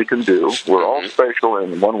that we can do. We're all special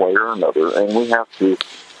in one way or another, and we have to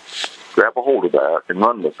grab a hold of that and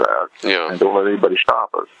run with that. Yeah. And don't let anybody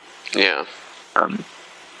stop us. Yeah.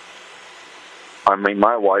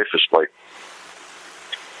 My wife is like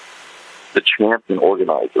the champion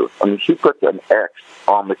organizer. She puts an X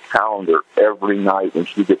on the calendar every night when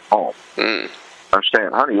she gets home. I'm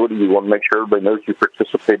saying, honey, what do you want to make sure everybody knows you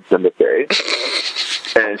participated in the day?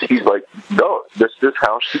 And she's like, no, this is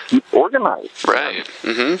how she keeps organized. Right.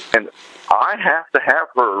 Mm-hmm. And I have to have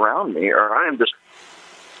her around me, or I'm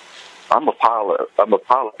a pile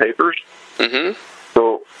of papers. Mm-hmm.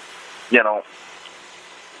 So,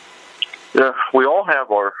 we're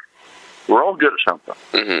all good at something.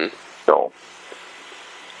 Mm-hmm. So,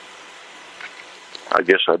 I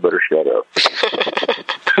guess I better shut up.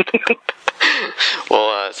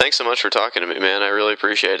 Well, thanks so much for talking to me, man. I really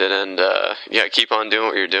appreciate it, and yeah, keep on doing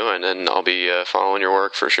what you're doing, and I'll be following your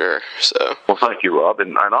work for sure. So. Well, thank you, Rob,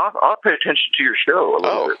 and I'll pay attention to your show a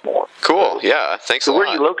little bit more. Cool. Yeah. Thanks a lot. Where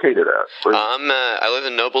are you located at? I live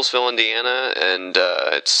in Noblesville, Indiana, and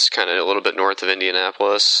it's kind of a little bit north of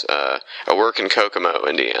Indianapolis. I work in Kokomo,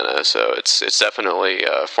 Indiana, so it's definitely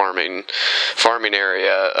a farming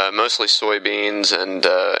area. Mostly soybeans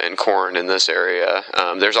and corn in this area.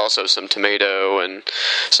 There's also some tomato and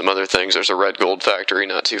some other things. There's a red gold factory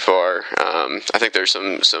not too far. I think there's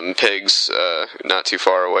some pigs not too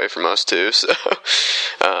far away from us too. So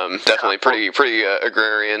definitely pretty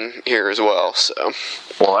agrarian here as well. So.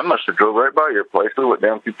 Well, I must have drove right by your place. We went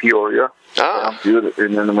down through Peoria, down through it,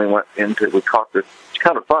 and then we caught this. It's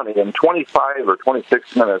kind of funny. In 25 or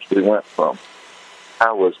 26 minutes, we went from,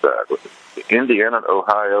 how was that? Indiana to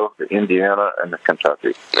Ohio, to Indiana, and to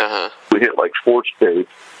Kentucky. Uh-huh. We hit like 4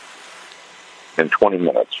 states in 20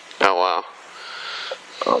 minutes. Oh,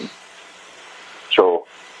 wow. So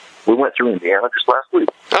we went through Indiana just last week.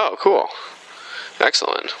 Oh, cool.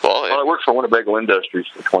 Excellent. Well, I worked for Winnebago Industries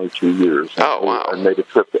for 22 years. Oh, wow. I made a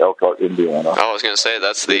trip to Elkhart, Indiana. I was going to say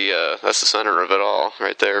that's the center of it all,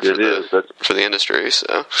 right there for the industry.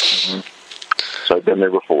 So, So I've been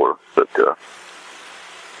there before, but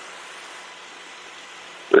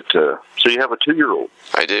so you have a 2-year-old.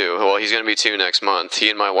 I do. Well, he's going to be 2 next month. He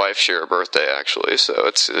and my wife share a birthday, actually. So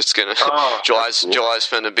it's going to July's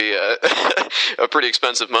going to be a pretty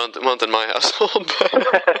expensive month in my household.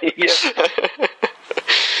 Yeah.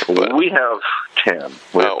 But we have 10.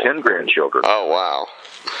 We have 10 grandchildren. Oh, wow.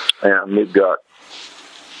 And we've got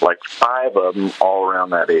like 5 of them all around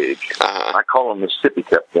that age. Uh-huh. I call them the Sippy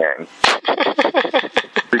Cup gang.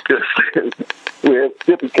 Because we have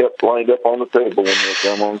Sippy Cups lined up on the table when they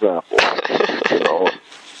come on sample.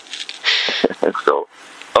 And so,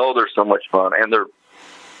 they're so much fun. And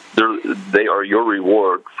they are your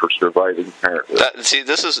reward for surviving parenthood.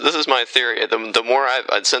 This is my theory. The more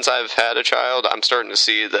since I've had a child, I'm starting to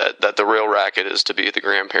see that the real racket is to be the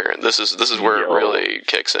grandparent. This is where it really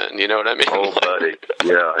kicks in. You know what I mean? Oh, buddy,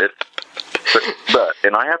 yeah. But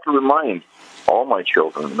and I have to remind all my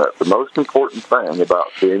children that the most important thing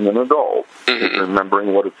about being an adult is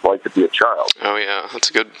remembering what it's like to be a child. Oh yeah, that's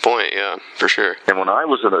a good point. Yeah, for sure. And when I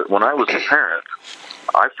was a parent,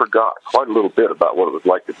 I forgot quite a little bit about what it was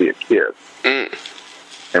like to be a kid.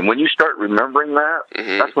 And when you start remembering that,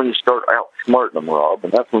 that's when you start outsmarting them, Rob,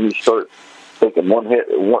 and that's when you start thinking one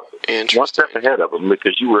step ahead of them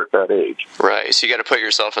because you were at that age. Right, so you got to put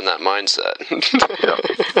yourself in that mindset. Yeah.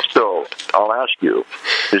 So I'll ask you,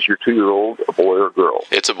 is your 2-year-old a boy or a girl?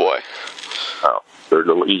 It's a boy. Oh, they're a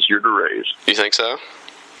little easier to raise. You think so?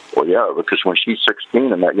 Well, yeah, because when she's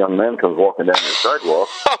 16 and that young man comes walking down your sidewalk...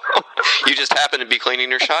 You just happen to be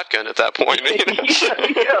cleaning your shotgun at that point. Yeah.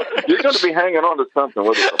 You're going to be hanging on to something,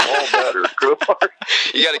 whether it's a ball bat or a crowbar.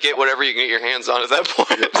 You got to get whatever you can get your hands on at that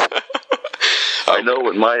point. I know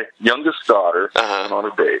when my youngest daughter went on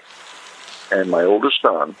a date, and my oldest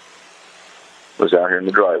son was out here in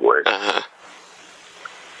the driveway.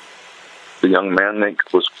 The young man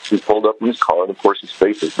he pulled up in his car, and of course his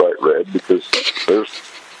face is bright red because there's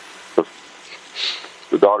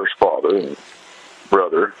the daughter's father and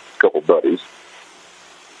brother, a couple buddies.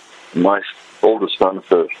 And my oldest son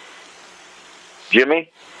says, "Jimmy,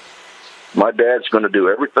 my dad's going to do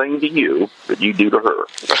everything to you that you do to her."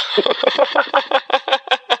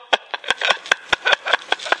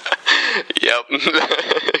 Yep,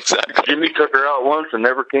 exactly. Jimmy took her out once and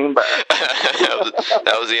never came back.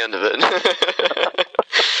 that was the end of it.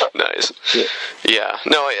 Nice. Yeah.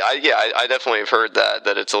 No, I definitely have heard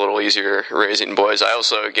that it's a little easier raising boys. I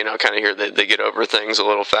also, kind of hear that they get over things a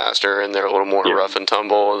little faster and they're a little more rough and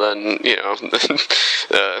tumble than,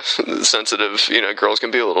 sensitive, girls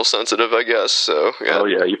can be a little sensitive, I guess. So, yeah. Oh,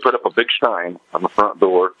 yeah. You put up a big sign on the front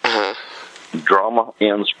door. Drama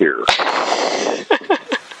ends here.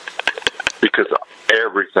 Because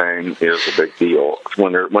everything is a big deal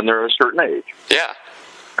when they're a certain age. Yeah.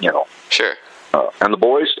 Sure. And the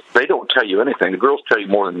boys, they don't tell you anything. The girls tell you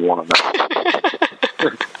more than you want to know.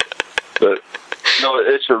 But no,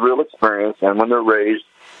 it's a real experience. And when they're raised,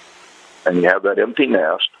 and you have that empty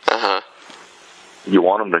nest, you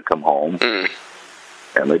want them to come home,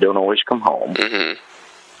 and they don't always come home.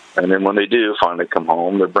 And then when they do finally come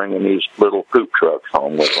home, they're bringing these little poop trucks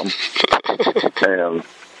home with them. And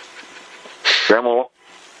Grandma,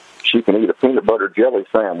 she can eat a peanut butter jelly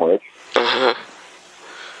sandwich,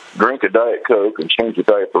 drink a Diet Coke, and change the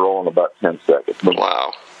diaper roll in about 10 seconds.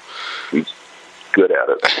 Wow. She's good at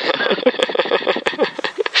it.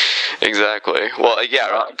 Exactly. Well,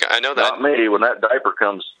 yeah, I know that. Not me. When that diaper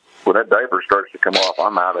comes, when that diaper starts to come off,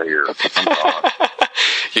 I'm out of here. I'm gone.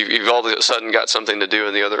 You've all of a sudden got something to do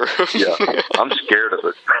in the other room. Yeah, I'm scared of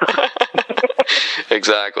it.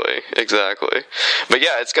 Exactly. But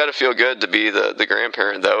yeah, it's got to feel good to be the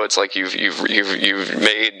grandparent, though. It's like you've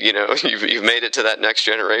made you've made it to that next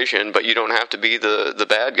generation, but you don't have to be the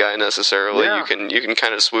bad guy necessarily. Yeah. You can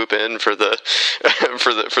kind of swoop in for the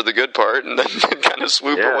for the good part, and then kind of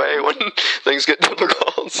swoop away when things get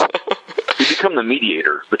difficult. So. You become the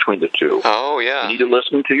mediator between the two. Oh yeah. You need to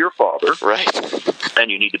listen to your father, right? And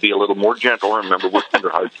you need to be a little more gentle and remember what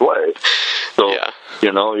how to play. So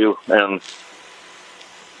and.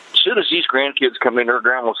 As soon as these grandkids come in, their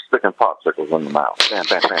grandma's sticking popsicles in the mouth. Bam,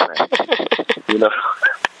 bam, bam,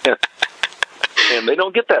 bam. And they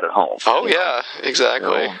don't get that at home. Oh, yeah,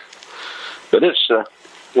 exactly. But it's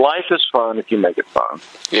life is fun if you make it fun.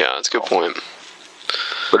 Yeah, that's a good point.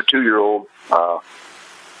 But a 2-year-old, I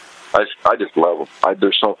just love them.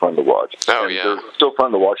 They're so fun to watch. Oh, and yeah. They're so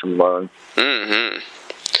fun to watch them learn. Mm-hmm.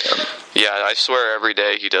 Yeah, I swear every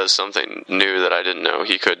day he does something new that I didn't know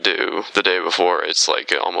he could do the day before. It's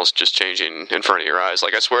like almost just changing in front of your eyes.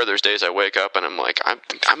 Like, I swear there's days I wake up and I'm like,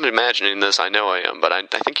 I'm imagining this, I know I am, but I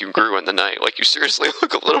think you grew in the night. Like, you seriously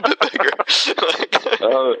look a little bit bigger.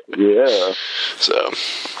 Yeah. So.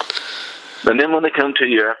 And then when they come to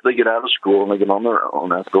you after they get out of school and they get on their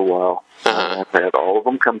own after a while, I've had all of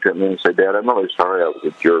them come to me and say, Dad, I'm really sorry I was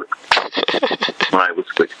a jerk when I was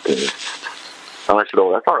 16. And I said,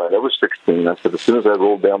 oh, that's all right. I was 16. I said, as soon as I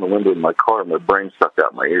rolled down the window in my car, my brain stuck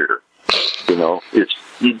out my ear. It's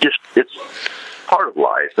part of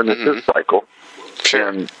life, and it's a cycle. Sure.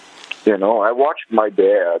 And, I watched my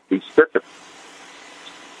dad. I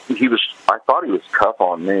thought he was tough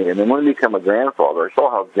on me. And then when he became a grandfather, I saw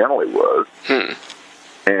how gentle he was.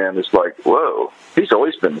 And it's like, whoa, he's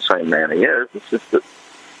always been the same man he is. It's just that,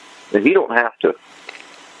 and he don't have to.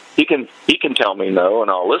 He can tell me no,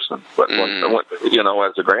 and I'll listen. But when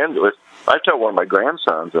as a granddaughter, I tell one of my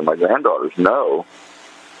grandsons and my granddaughters no,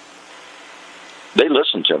 they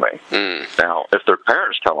listen to me. Now, if their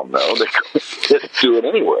parents tell them no, they do it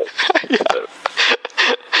anyway.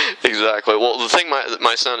 Exactly. Well, the thing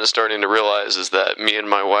my son is starting to realize is that me and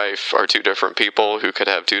my wife are two different people who could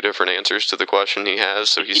have two different answers to the question he has,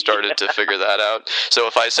 so he started to figure that out. So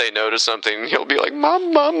if I say no to something, he'll be like,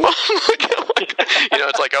 Mom.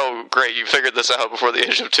 It's like, oh, great, you figured this out before the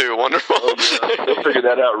age of 2. Wonderful. Oh, yeah. They'll figure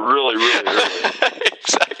that out really, really early.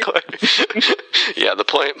 Exactly. Yeah,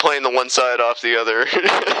 playing the one side off the other.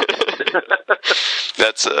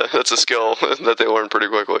 That's a skill that they learn pretty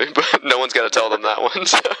quickly, but no one's got to tell them that one.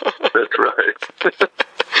 So. That's right.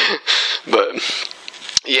 But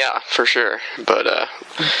yeah, for sure. But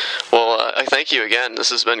I thank you again. This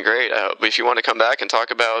has been great. If you want to come back and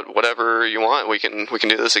talk about whatever you want, we can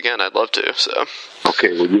do this again. I'd love to. So.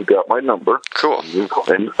 Okay. Well, you've got my number. Cool. You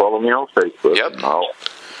can follow me on Facebook. Yep.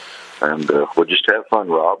 And we'll just have fun,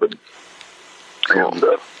 Rob, and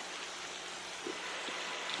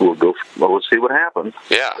we'll see what happens.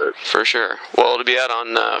 Yeah, for sure. Well, it'll be out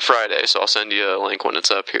on Friday, so I'll send you a link when it's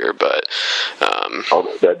up here. But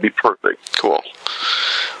that'd be perfect. Cool.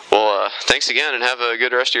 Well, thanks again, and have a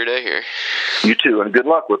good rest of your day here. You too, and good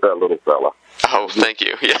luck with that little fella. Oh, thank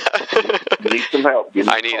you. Yeah. You need some help.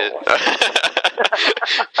 I need it.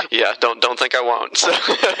 Yeah, don't think I won't. So.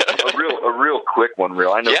 a real quick one.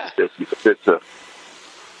 I know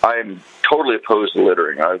I'm totally opposed to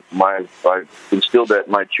littering. I've instilled that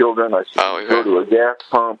in my children. I said, go to a gas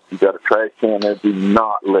pump, you got a trash can there, do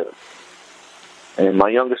not litter. And my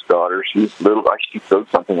youngest daughter, she's little, she threw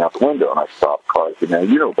something out the window, and I stopped the car. I said, now,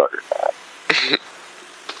 you know better than that.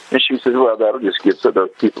 And she says, well, that'll just give those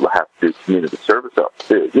people that have to do community service out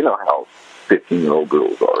too. You know how 15-year-old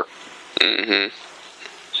girls are. Mm-hmm.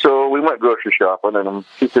 So we went grocery shopping, and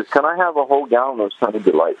she says, can I have a whole gallon of Sunny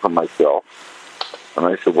Delight for myself? And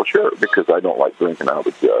I said, well, sure, because I don't like drinking out of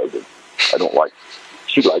a jug. And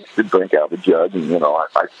she likes to drink out of a jug, and,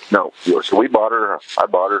 no. So I bought her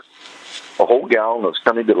a whole gallon of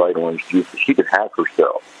Sunny Delight orange juice that she could have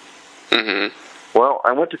herself. Mm-hmm. Well,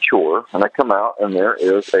 I went to chore, and I come out, and there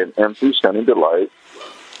is an empty Sunny Delight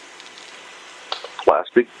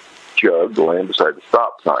plastic jug laying beside the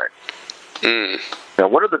stop sign. Mm. Now,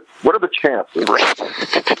 what are the chances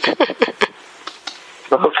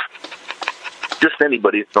of just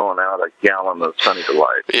anybody throwing out a gallon of Sunny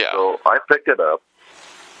Delight? Yeah. So I picked it up,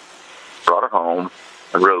 brought it home,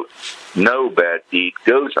 and wrote, "No bad deed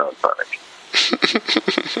goes unpunished."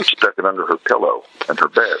 Stuck it under her pillow in her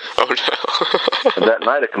bed. Oh, no. And that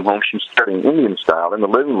night I come home, she's studying Indian style in the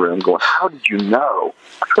living room going, how did you know?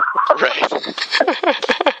 Right.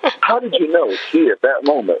 How did you know? She, at that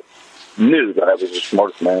moment, knew that I was the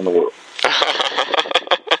smartest man in the world.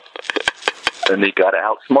 And he got to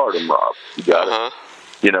outsmart him, Rob. You got to,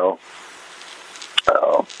 you know.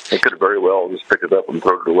 He could have very well just picked it up and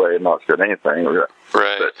thrown it away and not said anything.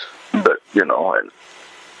 Right. But you know, and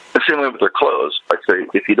the same way with their clothes. I say,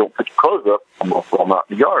 if you don't put your clothes up, I'm going to throw them out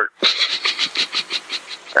in the yard.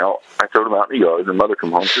 Well, I throw them out in the yard, and mother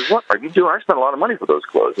comes home and says, what are you doing? I spent a lot of money for those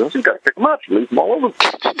clothes. And I said, you got to pick them up. You leave them all over.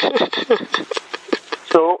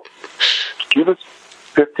 So, she was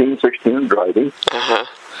 15, 16 and driving.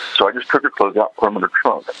 So I just took her clothes out and put them in her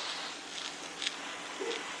trunk.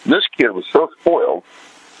 This kid was so spoiled.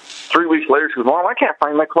 3 weeks later, she goes, Mom, I can't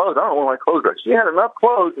find my clothes. I don't know where my clothes are. She had enough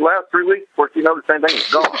clothes the last 3 weeks before she noticed anything was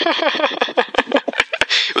gone.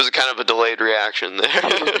 It was kind of a delayed reaction there.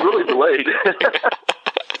 It was really delayed.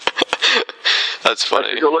 That's funny.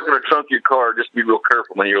 If you go look in the trunk of your car, just be real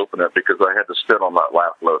careful when you open it, because I had to spit on that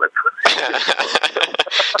last load.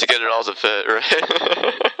 To get it all to fit, right?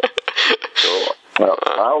 So, well,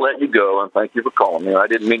 I'll let you go, and thank you for calling me. I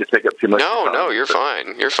didn't mean to take up too much time. No, you're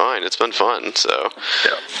fine. You're fine. It's been fun, so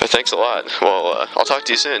thanks a lot. Well, I'll talk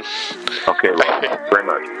to you soon. Okay, well, thanks very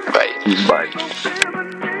much. Bye.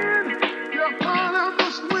 Bye.